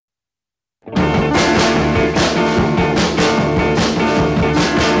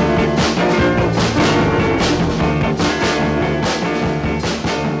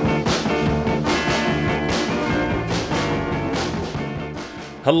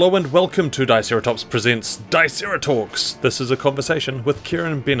Hello and welcome to Diceratops Presents Diceratalks. This is a conversation with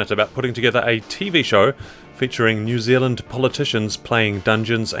Kieran Bennett about putting together a TV show featuring New Zealand politicians playing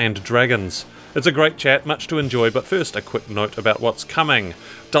Dungeons and Dragons. It's a great chat, much to enjoy, but first a quick note about what's coming.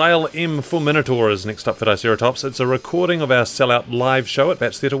 Dial M for Minotaur is next up for Diceratops. It's a recording of our sellout live show at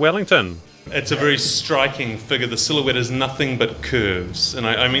Bats Theatre Wellington. It's a very striking figure. The silhouette is nothing but curves, and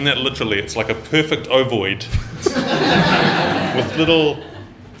I mean that literally. It's like a perfect ovoid with little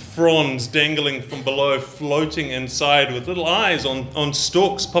fronds dangling from below, floating inside with little eyes on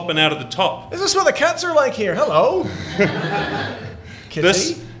stalks popping out of the top. Is this what the cats are like here? Hello?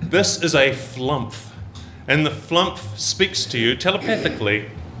 This is a flump, and the flump speaks to you telepathically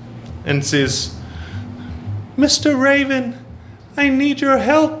and says, "Mr. Raven, I need your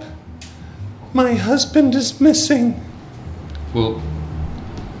help. My husband is missing." Well,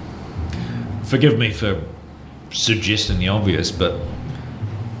 forgive me for suggesting the obvious, but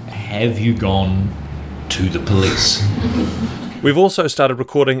have you gone to the police? We've also started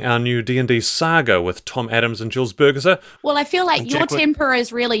recording our new D&D saga with Tom Adams and Jules Bergeser. Well, I feel like your temper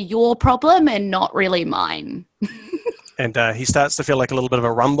is really your problem and not really mine. And he starts to feel like a little bit of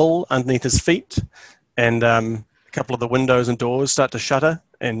a rumble underneath his feet, and a couple of the windows and doors start to shudder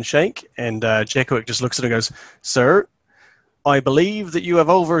and shake, and Jackowick just looks at him and goes, "Sir, I believe that you have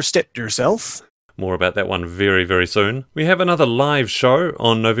overstepped yourself." More about that one very, very soon. We have another live show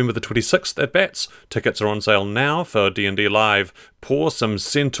on November the 26th at Bats. Tickets are on sale now for D&D Live. Pour some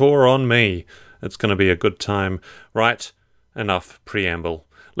Centaur on me. It's going to be a good time. Right, enough preamble.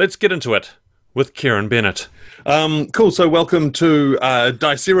 Let's get into it with Kieran Bennett. Cool, so welcome to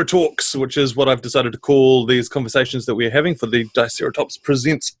Diceratalks, which is what I've decided to call these conversations that we're having for the Diceratops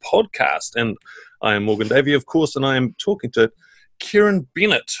Presents podcast. And I am Morgan Davey, of course, and I am talking to Kieran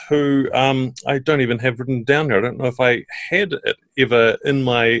Bennett, who I don't even have written down here. I don't know if I had it ever in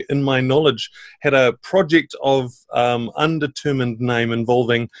my knowledge. Had a project of undetermined name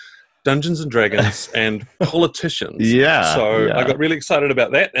involving Dungeons and Dragons and politicians. So I got really excited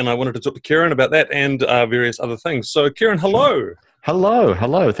about that, and I wanted to talk to Kieran about that and various other things. So Kieran, hello.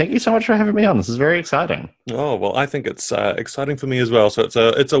 Hello. Thank you so much for having me on. This is very exciting. Oh, well, I think it's exciting for me as well. So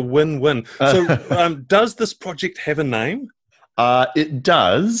it's a win-win. So does this project have a name? It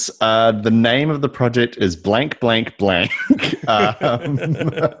does. The name of the project is blank, blank, blank.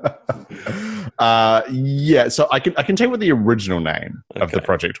 So I can tell you what the original name of the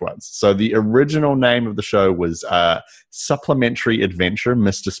project was. So the original name of the show was Supplementary Adventure,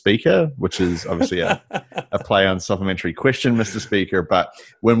 Mr. Speaker, which is obviously a play on Supplementary Question, Mr. Speaker. But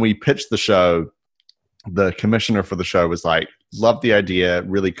when we pitched the show, the commissioner for the show was like, "Love the idea,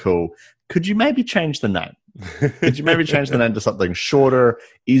 really cool. Could you maybe change the name? Could you maybe change the name to something shorter,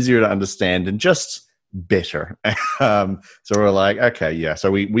 easier to understand, and just better?" So we're like, okay, yeah.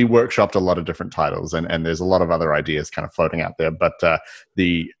 So we workshopped a lot of different titles, and there's a lot of other ideas kind of floating out there. But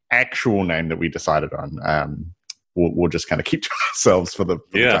the actual name that we decided on, we'll just kind of keep to ourselves for the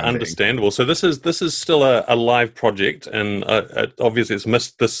time understandable. Being. So this is still a live project, and obviously it's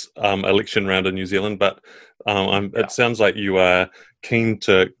missed this election round in New Zealand, but it sounds like you are keen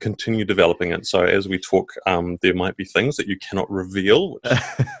to continue developing it. So as we talk, there might be things that you cannot reveal, which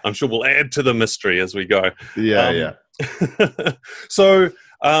I'm sure will add to the mystery as we go. Yeah. So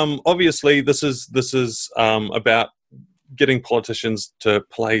obviously this is about getting politicians to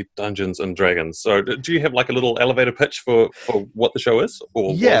play Dungeons and Dragons. So do you have like a little elevator pitch for what the show is?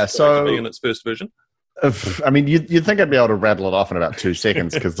 Or so in its first version? I mean, you'd think I'd be able to rattle it off in about 2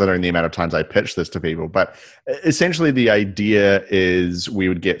 seconds, considering the amount of times I pitched this to people. But essentially, the idea is we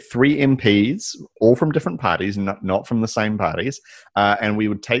would get 3 MPs, all from different parties, not from the same parties, and we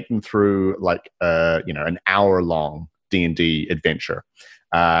would take them through like an hour-long D&D adventure,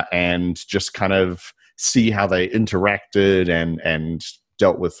 and just kind of see how they interacted and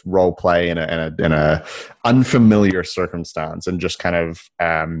dealt with role play in a unfamiliar circumstance, and just kind of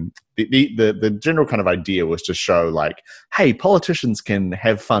the general kind of idea was to show like, hey, politicians can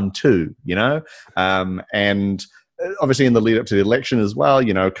have fun too, and obviously in the lead up to the election as well,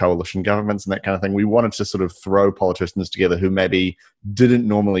 coalition governments and that kind of thing. We wanted to sort of throw politicians together who maybe didn't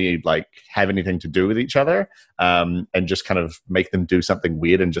normally like have anything to do with each other, and just kind of make them do something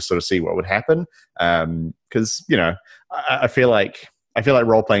weird and just sort of see what would happen. Because I feel like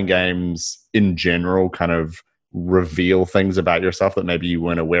role-playing games in general kind of reveal things about yourself that maybe you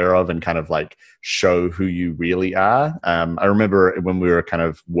weren't aware of, and kind of like show who you really are. I remember when we were kind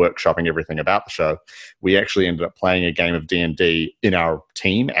of workshopping everything about the show, we actually ended up playing a game of D&D in our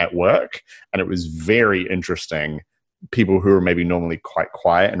team at work, and it was very interesting people who were maybe normally quite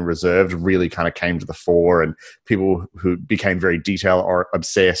quiet and reserved really kind of came to the fore, and people who became very detail or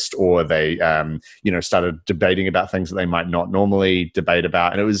obsessed, or they, started debating about things that they might not normally debate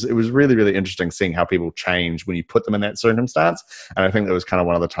about. And it was really, really interesting seeing how people change when you put them in that circumstance. And I think that was kind of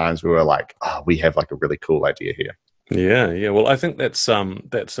one of the times we were like, oh, we have like a really cool idea here. Yeah. Well, I think that's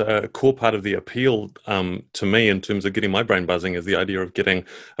a core part of the appeal to me in terms of getting my brain buzzing, is the idea of getting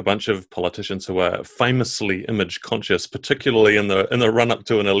a bunch of politicians who are famously image conscious, particularly in the run up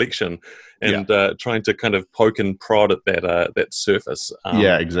to an election, and trying to kind of poke and prod at that surface.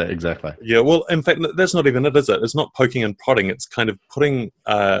 Exactly. Yeah. Well, in fact, that's not even it, is it? It's not poking and prodding. It's kind of putting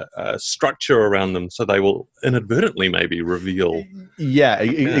a structure around them so they will inadvertently maybe reveal.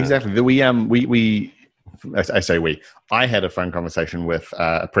 Exactly. I say we. I had a phone conversation with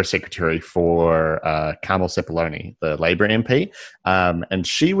a press secretary for Carmel Cipollone, the Labour MP, and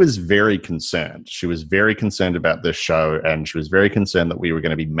she was very concerned. She was very concerned about this show, and she was very concerned that we were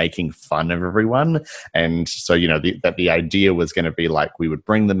going to be making fun of everyone. And so, that the idea was going to be like we would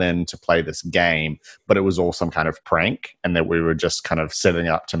bring them in to play this game, but it was all some kind of prank, and that we were just kind of setting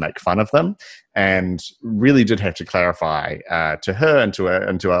up to make fun of them. And really did have to clarify to her and to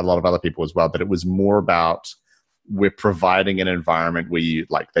a lot of other people as well that it was more about we're providing an environment where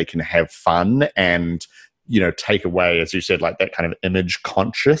they can have fun and take away, as you said, like that kind of image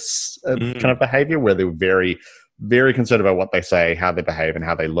conscious kind of behavior, where they're very, very concerned about what they say, how they behave, and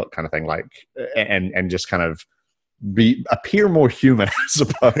how they look, kind of thing. And just kind of appear more human, I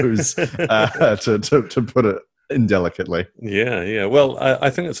suppose, to put it indelicately. Yeah. Well, I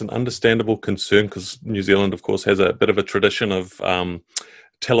think it's an understandable concern, because New Zealand, of course, has a bit of a tradition of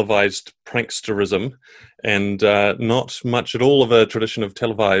televised pranksterism, and not much at all of a tradition of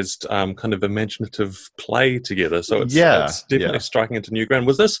televised kind of imaginative play together. So it's definitely striking into new ground.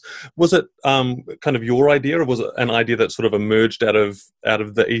 Was it kind of your idea, or was it an idea that sort of emerged out of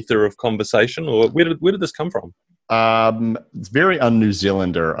the ether of conversation, or where did this come from? It's very un-New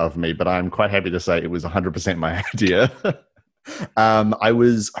Zealander of me, but I'm quite happy to say it was 100% my idea. I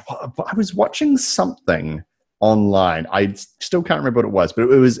was watching something online. I still can't remember what it was, but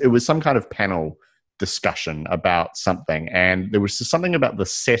it was some kind of panel discussion about something, and there was something about the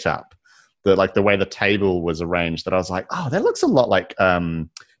setup, the way the table was arranged, that I was like, oh, that looks a lot like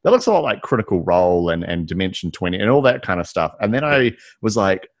Critical Role and Dimension 20 and all that kind of stuff. And then I was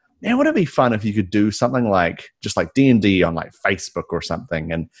like, man, wouldn't it be fun if you could do something like just like D&D on like Facebook or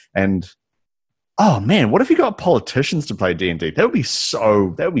something? And oh man, what if you got politicians to play D&D? That would be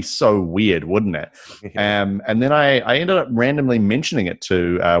so weird, wouldn't it? And then I ended up randomly mentioning it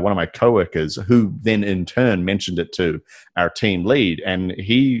to one of my coworkers, who then in turn mentioned it to our team lead, and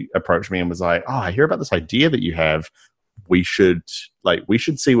he approached me and was like, "Oh, I hear about this idea that you have. We should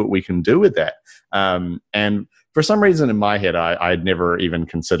see what we can do with that." And for some reason in my head, I'd never even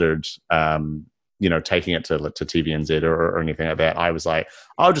considered, taking it to TVNZ or anything like that. I was like,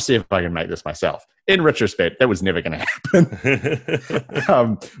 I'll just see if I can make this myself. In retrospect, that was never going to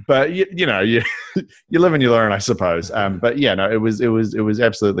happen. But you live and you learn, I suppose. But yeah, no, it was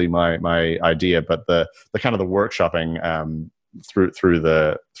absolutely my idea. But the kind of the workshopping through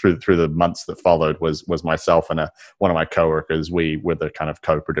the months that followed was myself and one of my coworkers. We were the kind of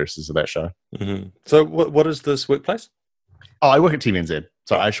co-producers of that show. Mm-hmm. So what is this workplace? Oh, I work at TVNZ.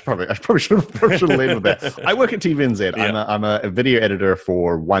 So I probably should have led with that. I work at TVNZ. Yeah. I'm a video editor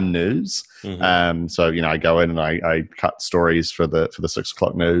for One News. Mm-hmm. So I go in and I cut stories for the 6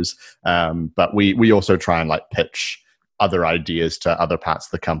 o'clock news. But we also try and pitch other ideas to other parts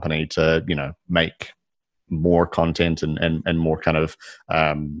of the company to make more content and more kind of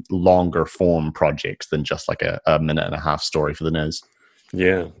longer form projects than just like a minute and a half story for the news.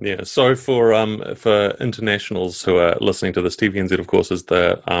 Yeah. So for internationals who are listening to this, TVNZ, of course, is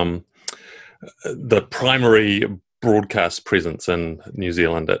the primary broadcast presence in New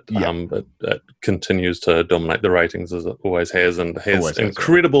Zealand. It continues to dominate the ratings, as it always has, and has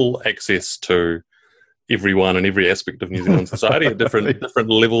incredible access to everyone and every aspect of New Zealand society at different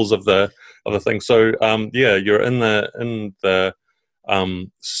levels of the thing. So you're in the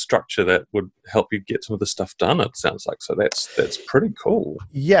structure that would help you get some of the stuff done, it sounds like. So that's pretty cool.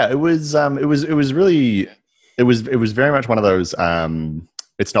 Yeah, it was very much one of those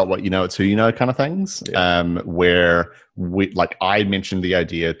it's not what you know, it's who you know kind of things. Yeah. Where I mentioned the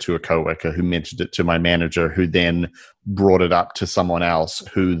idea to a coworker, who mentioned it to my manager, who then brought it up to someone else,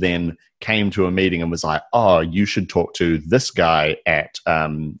 who then came to a meeting and was like, "Oh, you should talk to this guy at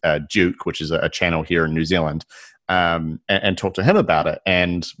Duke, which is a channel here in New Zealand." And talk to him about it.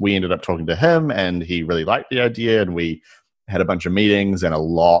 And we ended up talking to him, and he really liked the idea, and we had a bunch of meetings and a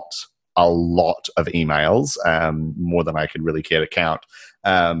lot a lot of emails, more than I could really care to count.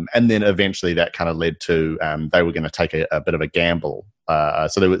 And then eventually that kind of led to they were going to take a bit of a gamble.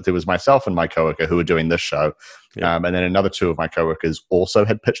 So there was myself and my coworker who were doing this show. Yeah. And then another two of my coworkers also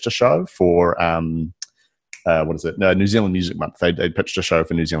had pitched a show for what is it? No, New Zealand Music Month. They pitched a show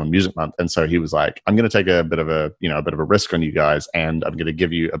for New Zealand Music Month, and so he was like, "I'm going to take a bit of a risk on you guys, and I'm going to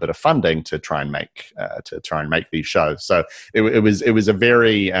give you a bit of funding to try and make these shows." So it was a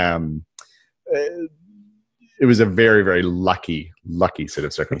very very lucky set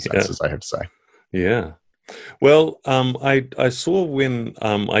of circumstances, I have to say. Yeah. Well, I saw when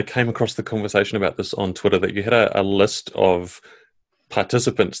I came across the conversation about this on Twitter that you had a list of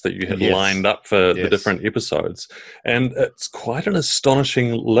participants that you had lined up for the different episodes, and it's quite an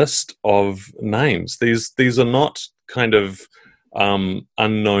astonishing list of names. These are not kind of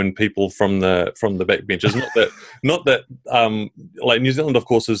unknown people from the backbenches. Not that like New Zealand, of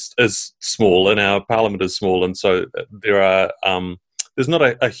course, is small, and our parliament is small, and so there are there's not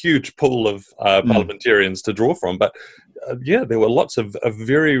a huge pool of parliamentarians to draw from. But there were lots of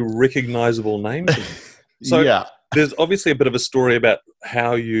very recognizable names. So there's obviously a bit of a story about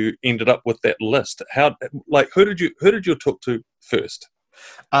how you ended up with that list. Who did you talk to first?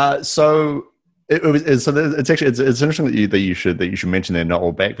 So it's interesting that you should mention they're not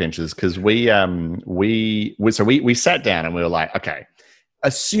all backbenchers, because we sat down and we were like, okay,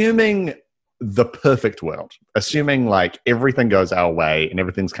 assuming the perfect world, assuming like everything goes our way and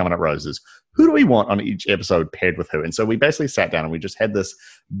everything's coming up roses, who do we want on each episode paired with who? And so we basically sat down and we just had this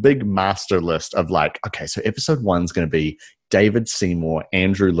big master list of like, okay, so episode 1's going to be David Seymour,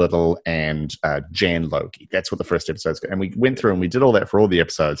 Andrew Little, and Jan Loki. That's what the first episode's going to be. And we went through and we did all that for all the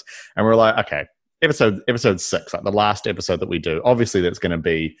episodes. And we were like, okay, episode 6, like the last episode that we do, obviously that's going to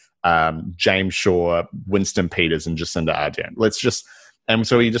be James Shaw, Winston Peters, and Jacinda Ardern. And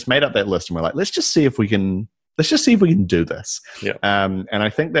so we just made up that list and we're like, let's just see if we can do this. Yeah. And I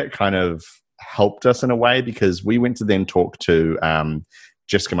think that kind of helped us in a way, because we went to then talk to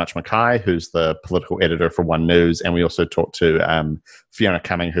Jessica Mutch Mackay, who's the political editor for One News, and we also talked to Fiona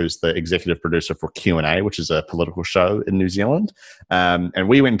Cumming, who's the executive producer for Q&A, which is a political show in New Zealand. And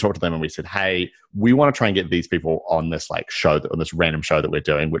we went and talked to them and we said, hey, we want to try and get these people on this on this random show that we're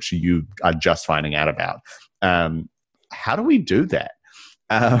doing, which you are just finding out about. How do we do that?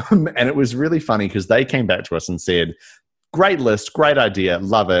 And it was really funny because they came back to us and said, great list, great idea,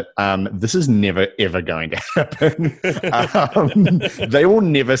 love it. This is never, ever going to happen. They will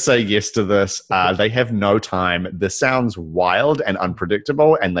never say yes to this. They have no time. This sounds wild and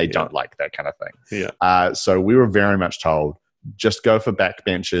unpredictable, and they don't like that kind of thing. Yeah. So we were very much told, just go for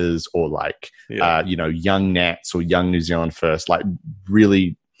backbenchers or young Nats or young New Zealand First, like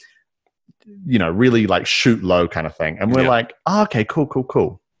really like shoot low kind of thing. And we're like, oh, okay,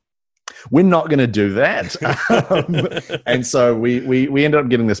 cool. We're not going to do that. And so we ended up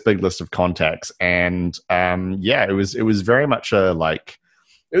getting this big list of contacts, and it was very much a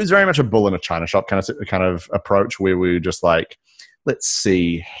bull in a china shop kind of approach, where we were just like, let's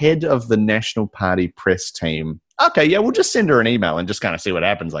see, head of the National Party press team. Okay, yeah, we'll just send her an email and just kind of see what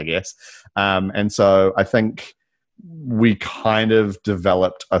happens, I guess. And so I think we kind of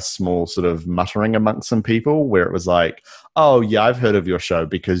developed a small sort of muttering amongst some people, where it was like, oh yeah, I've heard of your show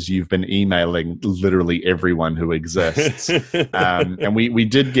because you've been emailing literally everyone who exists. And we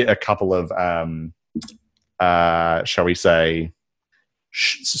did get a couple of, shall we say,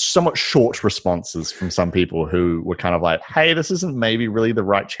 somewhat short responses from some people who were kind of like, hey, this isn't maybe really the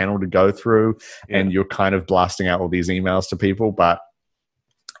right channel to go through. Yeah. And you're kind of blasting out all these emails to people. But,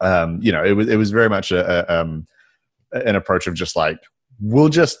 it was very much an approach of just like, we'll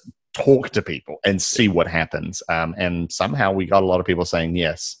just talk to people and see what happens. And somehow we got a lot of people saying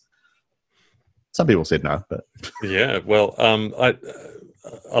yes. Some people said no, but yeah, well,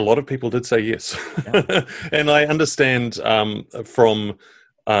 a lot of people did say yes. Yeah. And I understand from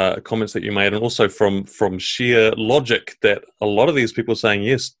comments that you made, and also from sheer logic, that a lot of these people saying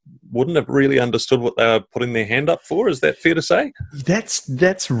yes wouldn't have really understood what they were putting their hand up for. Is that fair to say?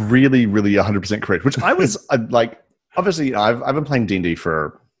 That's really, really 100% correct, which I was like, obviously, I've been playing D&D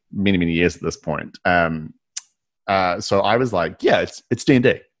for many, many years at this point. So I was like, yeah, it's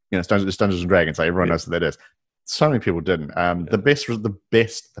D&D. It's Dungeons and Dragons. Like, everyone knows what that is. So many people didn't. The best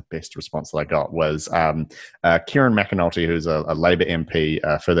response that I got was Kieran McAnulty, who's a Labour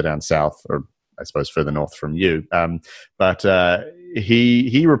MP further down south, or I suppose further north from you. But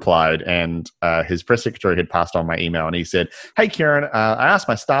he replied, and his press secretary had passed on my email, and he said, hey, Kieran, I asked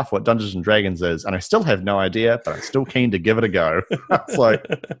my staff what Dungeons and Dragons is, and I still have no idea, but I'm still keen to give it a go. I was like,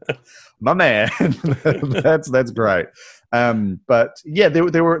 my man, that's great. But yeah,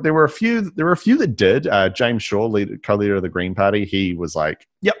 there were a few that did. James Shaw, co-leader of the Green Party, he was like,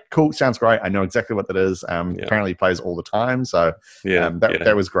 "Yep, cool, sounds great. I know exactly what that is." Apparently, he plays all the time, so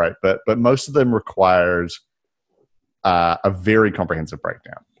that was great. But most of them required a very comprehensive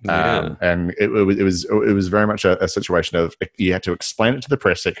breakdown. And it was very much a situation of you had to explain it to the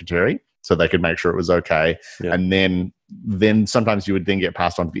press secretary so they could make sure it was okay, and then sometimes you would then get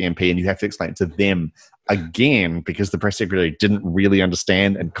passed on to the MP, and you have to explain it to them again because the press secretary didn't really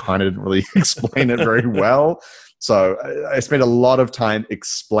understand and kind of didn't really explain it very well. So I spent a lot of time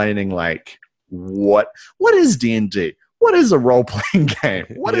explaining like what is D&D, what is a role playing game,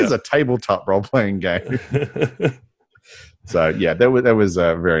 what is a tabletop role playing game. So yeah, that was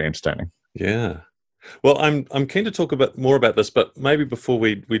very entertaining. Yeah. Well, I'm keen to talk a bit more about this, but maybe before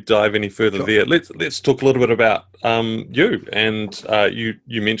we dive any further there, let's talk a little bit about you. And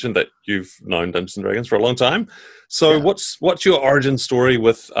you mentioned that you've known Dungeons and Dragons for a long time. So what's your origin story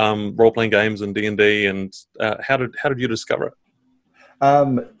with role playing games and D&D, and how did you discover it?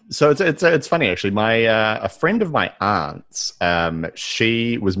 So it's funny actually. A friend of my aunt's,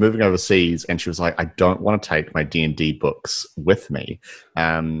 she was moving overseas, and she was like, "I don't want to take my D&D books with me.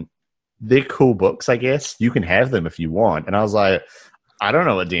 They're cool books, I guess. You can have them if you want." And I was like, "I don't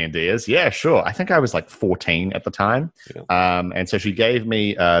know what D&D is." "Yeah, sure." I think I was like 14 at the time, and so she gave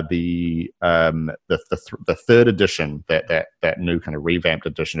me the third edition, that new kind of revamped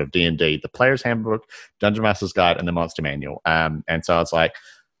edition of D&D, the Player's Handbook, Dungeon Master's Guide, and the Monster Manual. And so I was like,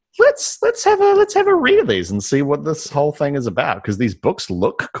 let's have a read of these and see what this whole thing is about, because these books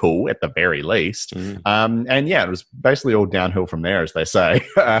look cool at the very least. And yeah, it was basically all downhill from there, as they say.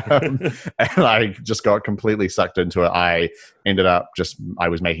 And I just got completely sucked into it. I ended up I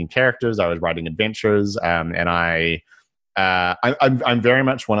was making characters, I was writing adventures, and I'm very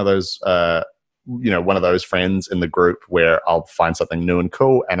much one of those one of those friends in the group where I'll find something new and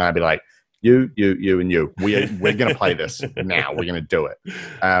cool, and I'd be like, you, and you. We're going to play this now. We're going to do it.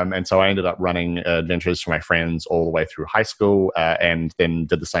 And so I ended up running adventures for my friends all the way through high school, and then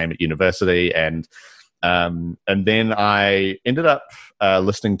did the same at university. And then I ended up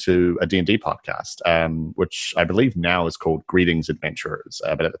listening to a D&D podcast, which I believe now is called Greetings Adventurers,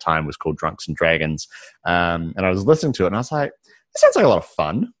 but at the time was called Drunks and Dragons. And I was listening to it, and I was like, this sounds like a lot of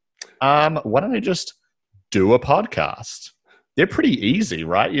fun. Why don't I just do a podcast? They're pretty easy,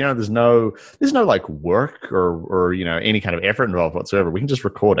 right? There's no like work or any kind of effort involved whatsoever. We can just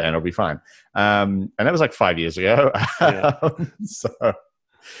record it and it'll be fine. And that was like 5 years ago. So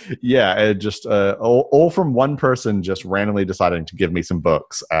yeah, it just all from one person just randomly deciding to give me some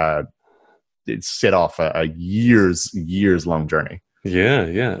books. It set off a years long journey. Yeah,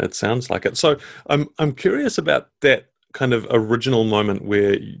 it sounds like it. So I'm curious about that kind of original moment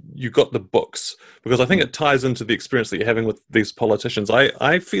where you got the books, because I think it ties into the experience that you're having with these politicians.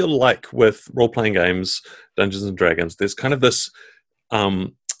 I feel like with role-playing games, Dungeons and Dragons, there's kind of this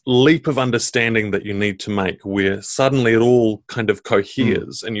leap of understanding that you need to make where suddenly it all kind of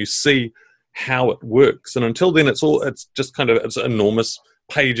coheres and you see how it works. And until then, it's enormous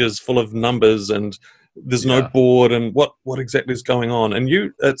pages full of numbers and there's no board and what exactly is going on. And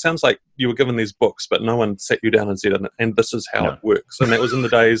it sounds like you were given these books, but no one sat you down and said, and this is how it works. And that was in the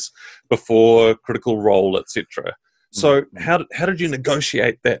days before Critical Role, etc. So how did you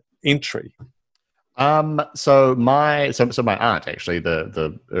negotiate that entry? So my aunt, actually,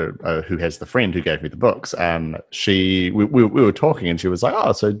 the who has the friend who gave me the books, we were talking, and she was like,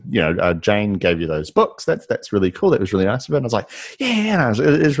 "Oh, so Jane gave you those books? That's really cool. That was really nice of her." And I was like, "Yeah, it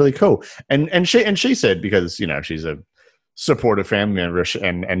is really cool." And she said, because she's a supportive family member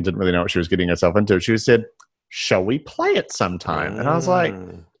and didn't really know what she was getting herself into, she said, "Shall we play it sometime?" And I was like,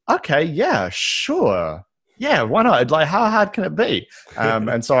 "Okay, yeah, sure." Yeah, why not? Like, how hard can it be?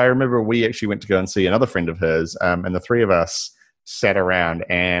 And so I remember we actually went to go and see another friend of hers, and the three of us sat around,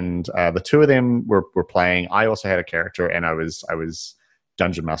 and the two of them were playing. I also had a character, and I was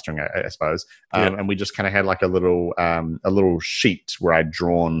dungeon mastering, I suppose. And we just kind of had like a little sheet where I'd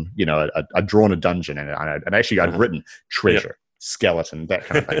drawn, I'd drawn a dungeon, and I'd written treasure. Skeleton, that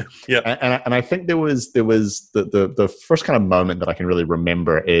kind of thing. And I think there was the first kind of moment that I can really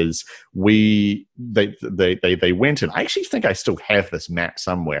remember is they went in. I actually think I still have this map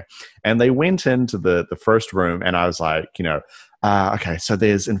somewhere. And they went into the first room, and I was like, okay, so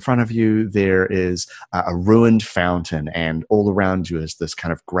there's in front of you, there is a ruined fountain, and all around you is this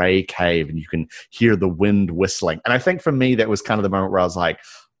kind of gray cave, and you can hear the wind whistling. And I think for me, that was kind of the moment where I was like,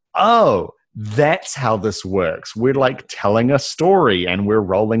 oh, that's how this works. We're like telling a story and we're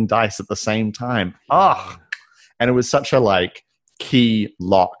rolling dice at the same time. And it was such a like key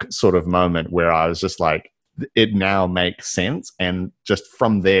lock sort of moment where I was just like, it now makes sense. And just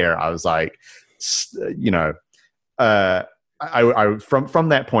from there, I was like, you know, I from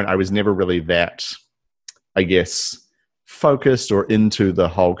that point, I was never really that, I guess, focused or into the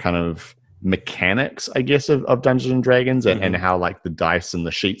whole kind of mechanics, I guess, of Dungeons and Dragons and how like the dice and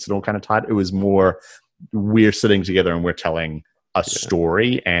the sheets and all kind of tied. It was more we're sitting together and we're telling a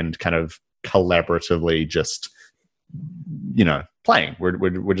story and kind of collaboratively just, you know, playing.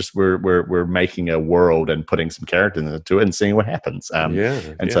 We're making a world and putting some characters into it and seeing what happens. So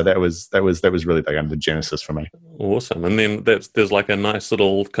that was really the genesis for me. Awesome. And then there's like a nice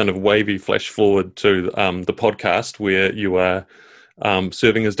little kind of wavy flash forward to the podcast where you are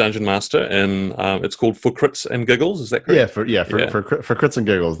serving as Dungeon Master, and it's called For Crits and Giggles. Is that correct? For Crits and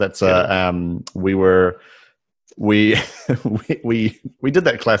Giggles. That's we did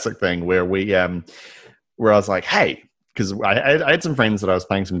that classic thing where where I was like, hey, because I had some friends that I was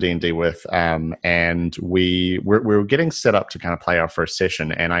playing some D&D with, and we were getting set up to kind of play our first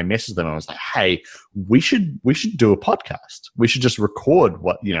session, and I messaged them and I was like, hey, we should do a podcast. We should just record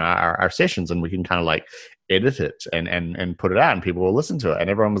what, you know, our sessions, and we can kind of like edit it and put it out and people will listen to it. And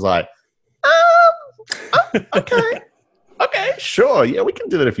everyone was like, okay, sure. Yeah, we can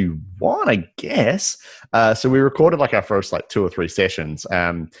do that if you want, I guess. So we recorded like our first like 2 or 3 sessions.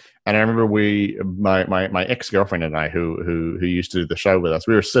 And I remember my ex-girlfriend and I, who used to do the show with us,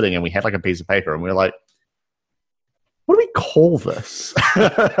 we were sitting and we had like a piece of paper and we were like, what do we call this?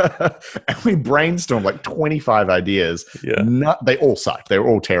 And we brainstormed like 25 ideas. Yeah. They all sucked. They were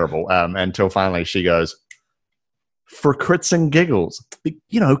all terrible. Until finally she goes, For Crits and Giggles,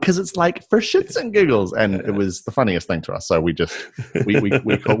 you know, because it's like for shits and giggles, and it was the funniest thing to us. So we just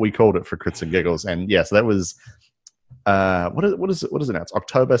we called it For Crits and Giggles, and yeah, so that was what is it now? It's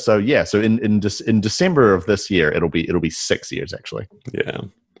October. So yeah, so in December of this year, it'll be 6 years actually. Yeah.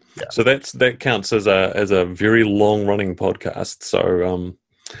 So that counts as a very long running podcast. So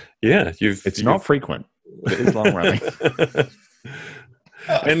it's not frequent. It is long running.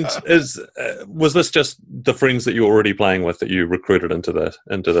 And was this just the friends that you were already playing with that you recruited into the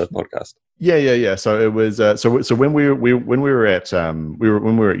podcast? Yeah. So it was so when we were at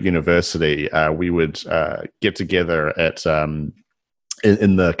university, we would get together at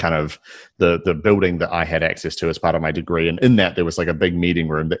in the kind of the building that I had access to as part of my degree, and in that there was like a big meeting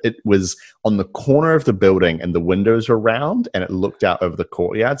room. It was on the corner of the building, and the windows were round, and it looked out over the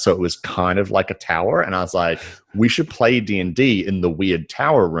courtyard, so it was kind of like a tower. And I was like, we should play D&D in the weird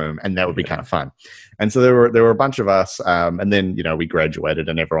tower room, and that would be kind of fun. And so there were a bunch of us, and then, you know, we graduated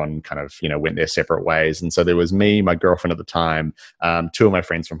and everyone kind of, you know, went their separate ways. And so there was me, my girlfriend at the time, 2 of my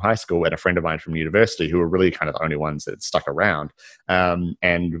friends from high school, and a friend of mine from university, who were really kind of the only ones that stuck around.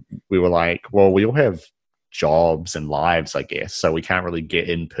 And we were like, well, we all have jobs and lives, I guess, so we can't really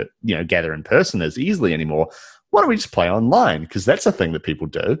gather in person as easily anymore. Why don't we just play online? Because that's a thing that people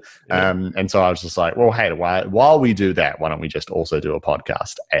do. Yeah. And so I was just like, well, hey, while we do that, why don't we just also do a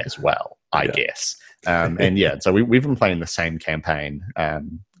podcast as well, I guess. So we've been playing the same campaign,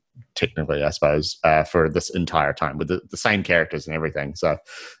 technically, I suppose, for this entire time with the same characters and everything. So,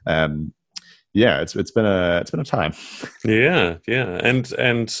 it's been a time. Yeah.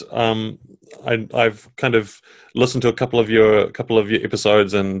 And I've kind of listened to a couple of your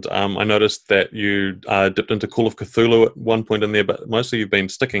episodes, and I noticed that you dipped into Call of Cthulhu at one point in there, but mostly you've been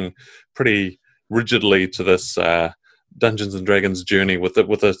sticking pretty rigidly to this Dungeons and Dragons journey with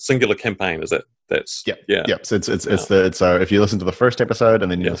a singular campaign. Is that's yeah. So it's so if you listen to the first episode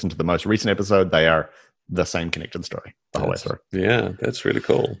and then you listen to the most recent episode, they are the same connected story the whole way through. Yeah, that's really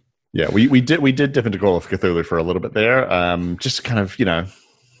cool. Yeah, we did dip into Call of Cthulhu for a little bit there, just kind of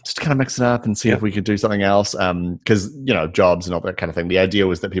mix it up and see if we could do something else. Because, you know, jobs and all that kind of thing. The idea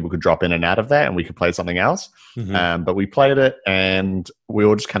was that people could drop in and out of that and we could play something else. Mm-hmm. But we played it and we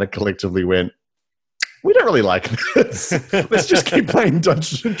all just kind of collectively went, we don't really like this. Let's just keep playing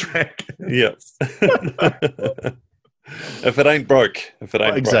Dungeons and Dragons. Yes. If it ain't broke.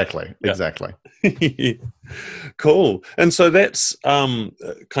 Exactly. Cool. And so that's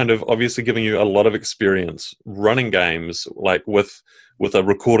kind of obviously giving you a lot of experience running games, like with a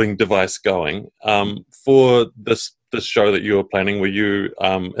recording device going. For this show that you were planning, were you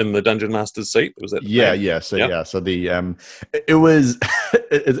in the Dungeon Master's seat? Was that So the it was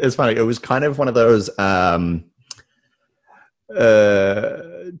it's funny. It was kind of one of those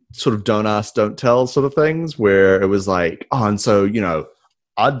sort of don't ask, don't tell sort of things, where it was like, oh, and so, you know,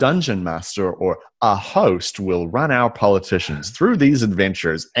 a dungeon master or a host will run our politicians through these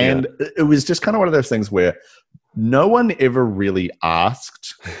adventures. And it was just kind of one of those things where no one ever really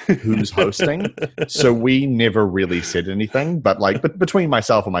asked who's hosting, so we never really said anything. But like, between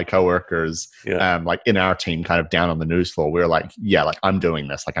myself and my coworkers, like in our team, kind of down on the news floor, we were like, yeah, like I'm doing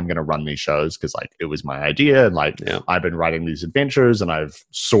this, like I'm going to run these shows because like it was my idea, and like I've been writing these adventures, and I've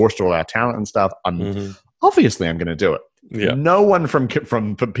sourced all our talent and stuff. Obviously I'm going to do it. Yeah. No one from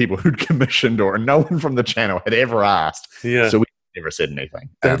people who'd commissioned or no one from the channel had ever asked. Yeah. So we never said anything.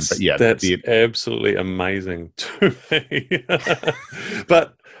 That's absolutely amazing to me.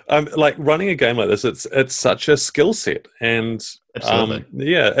 But like running a game like this, it's such a skill set, and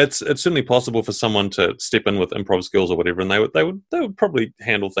it's certainly possible for someone to step in with improv skills or whatever, and they would probably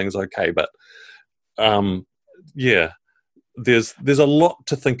handle things okay. But there's a lot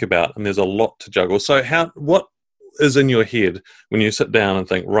to think about, and there's a lot to juggle. So what is in your head when you sit down and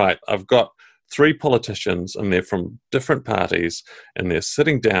think, right, I've got 3 politicians and they're from different parties and they're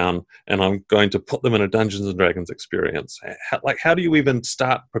sitting down and I'm going to put them in a Dungeons and Dragons experience? How do you even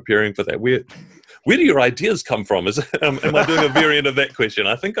start preparing for that? Where do your ideas come from? Am I doing a variant of that question?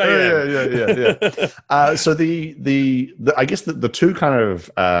 I think I am. Yeah. So the I guess the two kind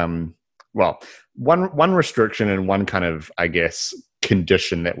of one restriction and one kind of, I guess,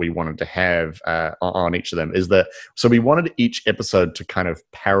 condition that we wanted to have on each of them is that, so we wanted each episode to kind of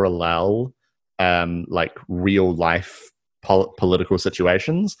parallel like real life political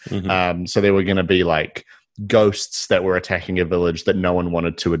situations. So there were going to be like ghosts that were attacking a village that no one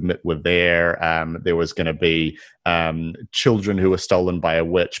wanted to admit were there. There was going to be children who were stolen by a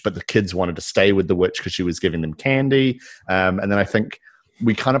witch, but the kids wanted to stay with the witch because she was giving them candy. And then I think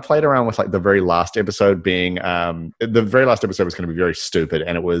we kind of played around with like the very last episode being the very last episode was going to be very stupid,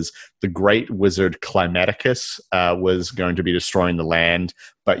 and it was the great wizard Climaticus was going to be destroying the land,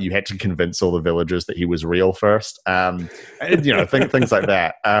 but you had to convince all the villagers that he was real first, and, things like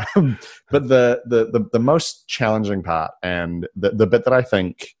that. But the most challenging part, and the bit that I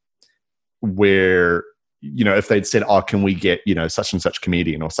think where, if they'd said, oh, can we get, such and such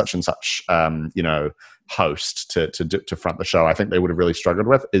comedian or such and such, host to front the show, I think they would have really struggled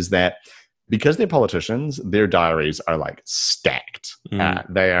with, is that because they're politicians, their diaries are like stacked.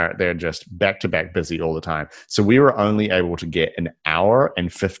 They're just back to back busy all the time. So we were only able to get an hour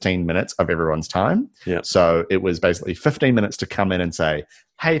and 15 minutes of everyone's time. Yeah. So it was basically 15 minutes to come in and say,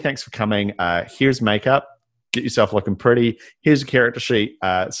 hey, thanks for coming. Here's makeup. Get yourself looking pretty. Here's a character sheet.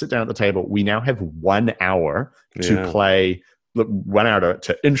 Sit down at the table. We now have 1 hour to play. 1 hour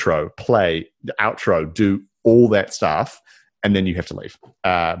to intro, play, the outro, do all that stuff, and then you have to leave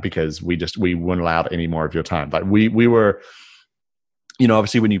because we weren't allowed any more of your time. Like we were,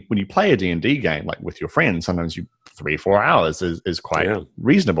 obviously when you play a D&D game like with your friends, sometimes 3 or 4 hours is quite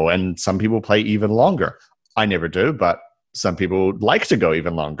reasonable, and some people play even longer. I never do, but some people like to go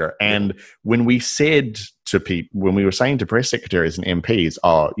even longer. And when we said to people, when we were saying to press secretaries and MPs,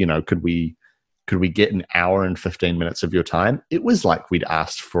 could we get an hour and 15 minutes of your time? It was like we'd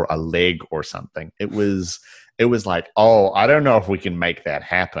asked for a leg or something. It was like, oh, I don't know if we can make that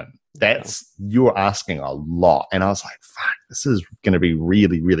happen. You're asking a lot. And I was like, fuck, this is going to be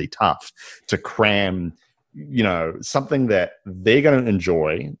really, really tough to cram, something that they're going to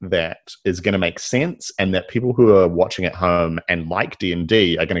enjoy, that is going to make sense, and that people who are watching at home and like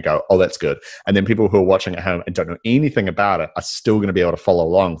D&D are going to go, oh, that's good. And then people who are watching at home and don't know anything about it are still going to be able to follow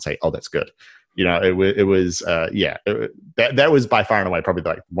along and say, oh, that's good. That was by far and away probably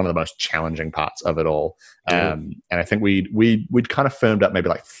like one of the most challenging parts of it all. And I think we'd kind of firmed up maybe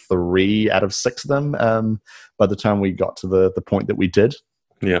like 3 out of 6 of them by the time we got to the point that we did.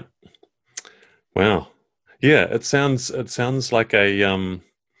 Yeah. Wow. Yeah, it sounds like a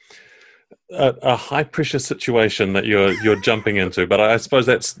high pressure situation that you're jumping into, but I suppose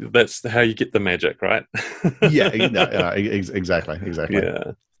that's how you get the magic, right? Exactly.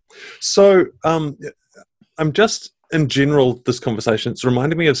 Yeah. So, I'm just in general, this conversation, it's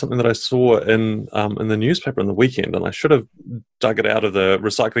reminding me of something that I saw in the newspaper on the weekend, and I should have dug it out of the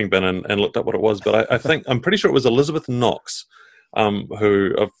recycling bin and looked up what it was, but I'm pretty sure it was Elizabeth Knox,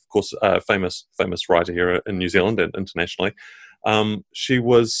 who, of course, a famous writer here in New Zealand and internationally. She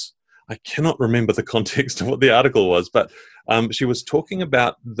was, I cannot remember the context of what the article was, but she was talking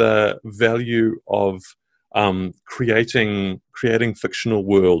about the value of creating fictional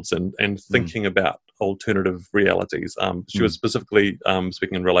worlds and thinking about alternative realities. She was specifically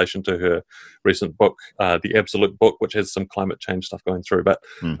speaking in relation to her recent book, The Absolute Book, which has some climate change stuff going through. But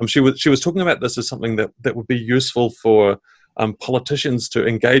she was talking about this as something that would be useful for politicians to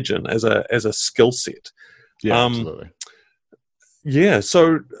engage in as a skill set. Yeah, absolutely. Yeah.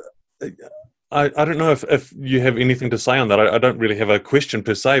 So I don't know if you have anything to say on that. I don't really have a question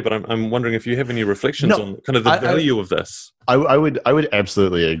per se, but I'm wondering if you have any reflections on kind of the value of this. I would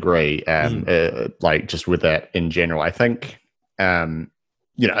absolutely agree. Like just with that in general, I think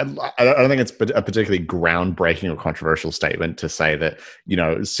I don't think it's a particularly groundbreaking or controversial statement to say that,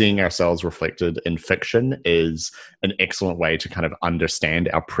 seeing ourselves reflected in fiction is an excellent way to kind of understand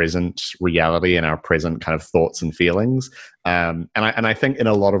our present reality and our present kind of thoughts and feelings. And I think in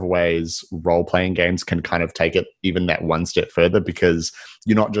a lot of ways, role-playing games can kind of take it even that one step further, because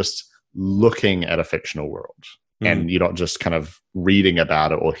you're not just looking at a fictional world and you're not just kind of reading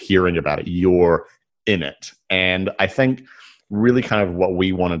about it or hearing about it, you're in it. And I think really kind of what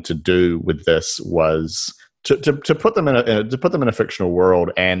we wanted to do with this was to put them in a fictional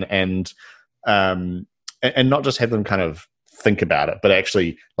world and not just have them kind of think about it, but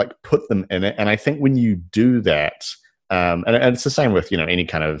actually like put them in it. And I think when you do that, and it's the same with any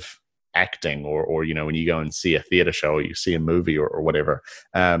kind of acting or when you go and see a theater show or you see a movie or whatever,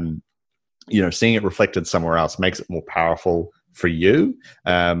 seeing it reflected somewhere else makes it more powerful for you.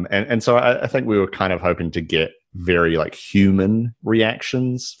 And so I think we were kind of hoping to get very like human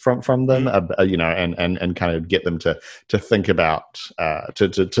reactions from them, and kind of get them to think about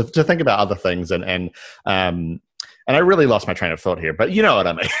to think about other things, and I really lost my train of thought here, but you know what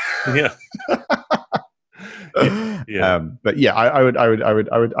I mean. Yeah. But yeah, I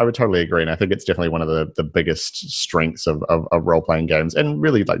would totally agree, and I think it's definitely one of the biggest strengths of role playing games, and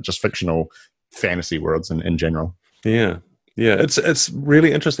really like just fictional fantasy worlds in general. Yeah, it's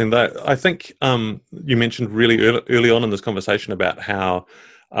really interesting. That I think you mentioned really early on in this conversation about how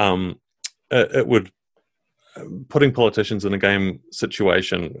it would putting politicians in a game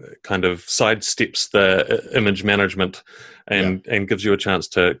situation kind of sidesteps the image management and gives you a chance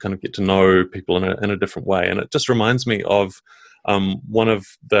to kind of get to know people in a different way. And it just reminds me of one of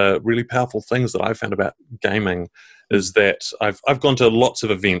the really powerful things that I found about gaming is that I've gone to lots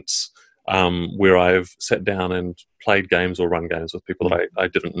of events where I've sat down and played games or run games with people that I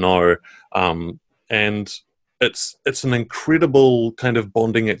didn't know, and it's an incredible kind of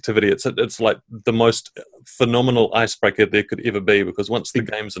bonding activity. It's like the most phenomenal icebreaker there could ever be, because once the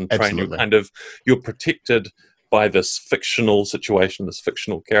game's in train, you're protected by this fictional situation, this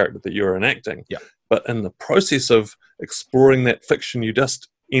fictional character that you're enacting. Yeah. But in the process of exploring that fiction, you just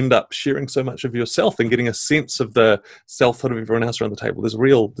end up sharing so much of yourself and getting a sense of the selfhood of everyone else around the table. There's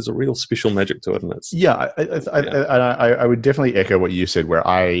a real special magic to it, and it's I would definitely echo what you said. Where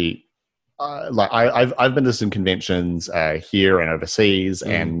I've been to some conventions here and overseas,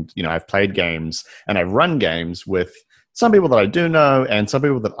 and I've played games and I've run games with some people that I do know and some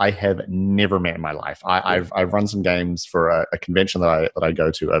people that I have never met in my life. I've run some games for a convention that I go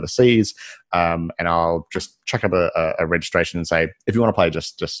to overseas, and I'll just chuck up a registration and say, if you want to play,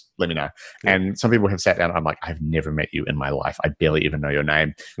 just let me know. Yeah. And some people have sat down and I'm like, I've never met you in my life. I barely even know your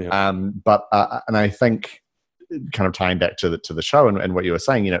name. Yeah. But I think kind of tying back to the show and what you were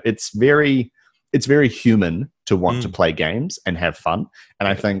saying, it's very human to want to play games and have fun. And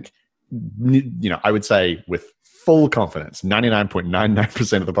I think, I would say with full confidence,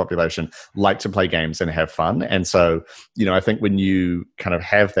 99.99% of the population like to play games and have fun. And so, I think when you kind of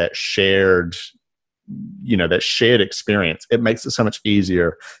have that shared experience, it makes it so much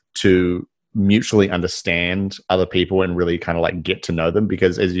easier to mutually understand other people and really kind of like get to know them,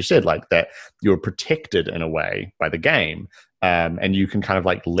 because as you said, like that, you're protected in a way by the game, and you can kind of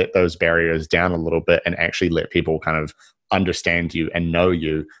like let those barriers down a little bit and actually let people kind of understand you and know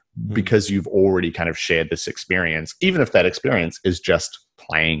you, because you've already kind of shared this experience, even if that experience is just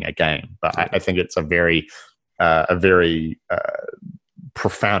playing a game. But I think it's a very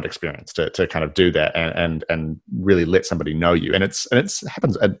profound experience to kind of do that and really let somebody know you. And it's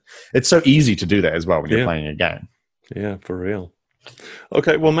so easy to do that as well when you're playing a game. Yeah, for real.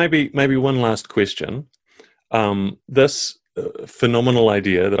 Okay, well, maybe one last question. This phenomenal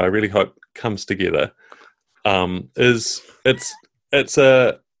idea that I really hope comes together is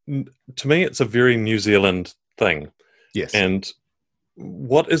to me, it's a very New Zealand thing. Yes. And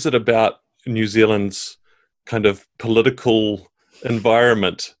what is it about New Zealand's kind of political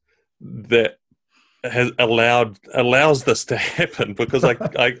environment that has allows this to happen? Because it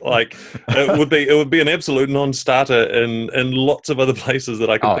would be an absolute non-starter in lots of other places that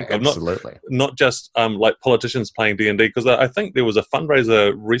I can think of. Absolutely. Not just like politicians playing D&D, because I think there was a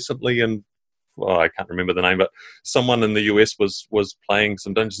fundraiser recently I can't remember the name, but someone in the US was playing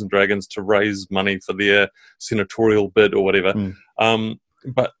some Dungeons and Dragons to raise money for their senatorial bid or whatever.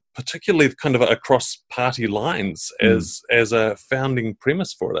 But particularly kind of across party lines as a founding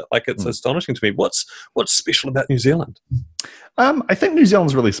premise for it. Like, it's astonishing to me. What's special about New Zealand? I think New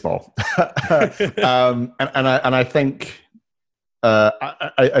Zealand's really small, and I think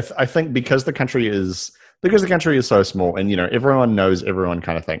I think because the country is so small, and everyone knows everyone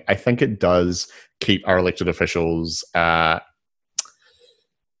kind of thing. I think it does keep our elected officials.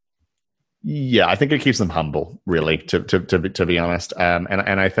 Yeah, I think it keeps them humble, really, to be honest. And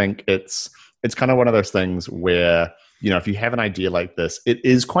I think it's kind of one of those things where if you have an idea like this, it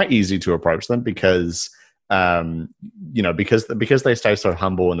is quite easy to approach them because because they stay so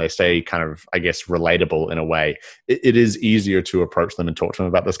humble and they stay kind of, I guess, relatable in a way. It is easier to approach them and talk to them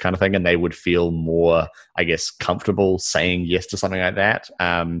about this kind of thing, and they would feel more, I guess, comfortable saying yes to something like that.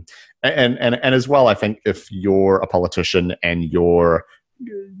 And as well, I think if you're a politician and you're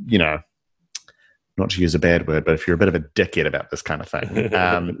not to use a bad word, but if you're a bit of a dickhead about this kind of thing,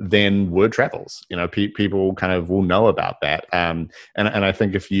 then word travels. People kind of will know about that. And I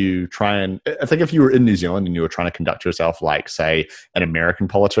think if you were in New Zealand and you were trying to conduct yourself like, say, an American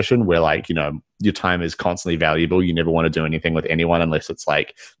politician, where your time is constantly valuable, you never want to do anything with anyone unless it's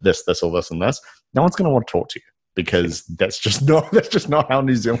like this, or this, and this. No one's going to want to talk to you because that's just not how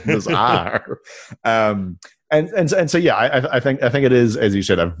New Zealanders are. And so yeah, I think it is, as you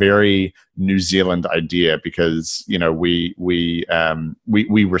said, a very New Zealand idea because we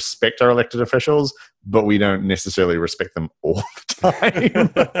respect our elected officials, but we don't necessarily respect them all the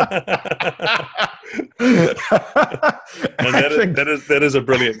time. And that is a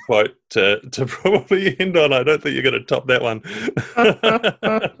brilliant quote to probably end on. I don't think you're going to top that one.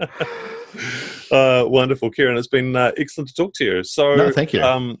 Wonderful, Kieran. It's been excellent to talk to you. So, no, thank you.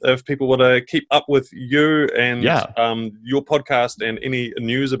 If people want to keep up with you and your podcast and any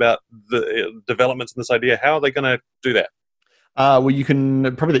news about the developments in this idea, how are they going to do that? Well, you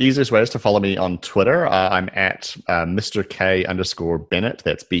can, probably the easiest way is to follow me on Twitter. I'm at Mr. K_Bennett.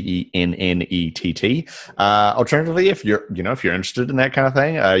 That's BENNETT. Alternatively, if you're interested in that kind of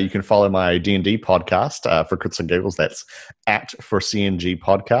thing, you can follow my D&D podcast for Crits and Giggles. That's at for CNG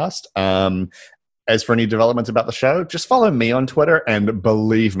Podcast. As for any developments about the show, just follow me on Twitter, and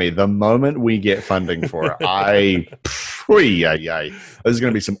believe me, the moment we get funding for it, there's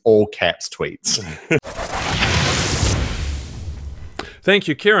going to be some all caps tweets. Thank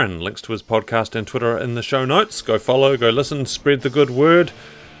you, Kieran. Links to his podcast and Twitter in the show notes. Go follow, go listen, spread the good word.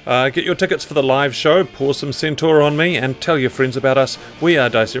 Get your tickets for the live show, pour some Centaur on me, and tell your friends about us. We are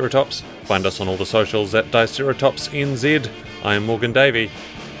Diceratops. Find us on all the socials at DiceratopsNZ. I am Morgan Davey.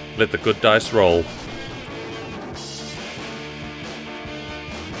 Let the good dice roll.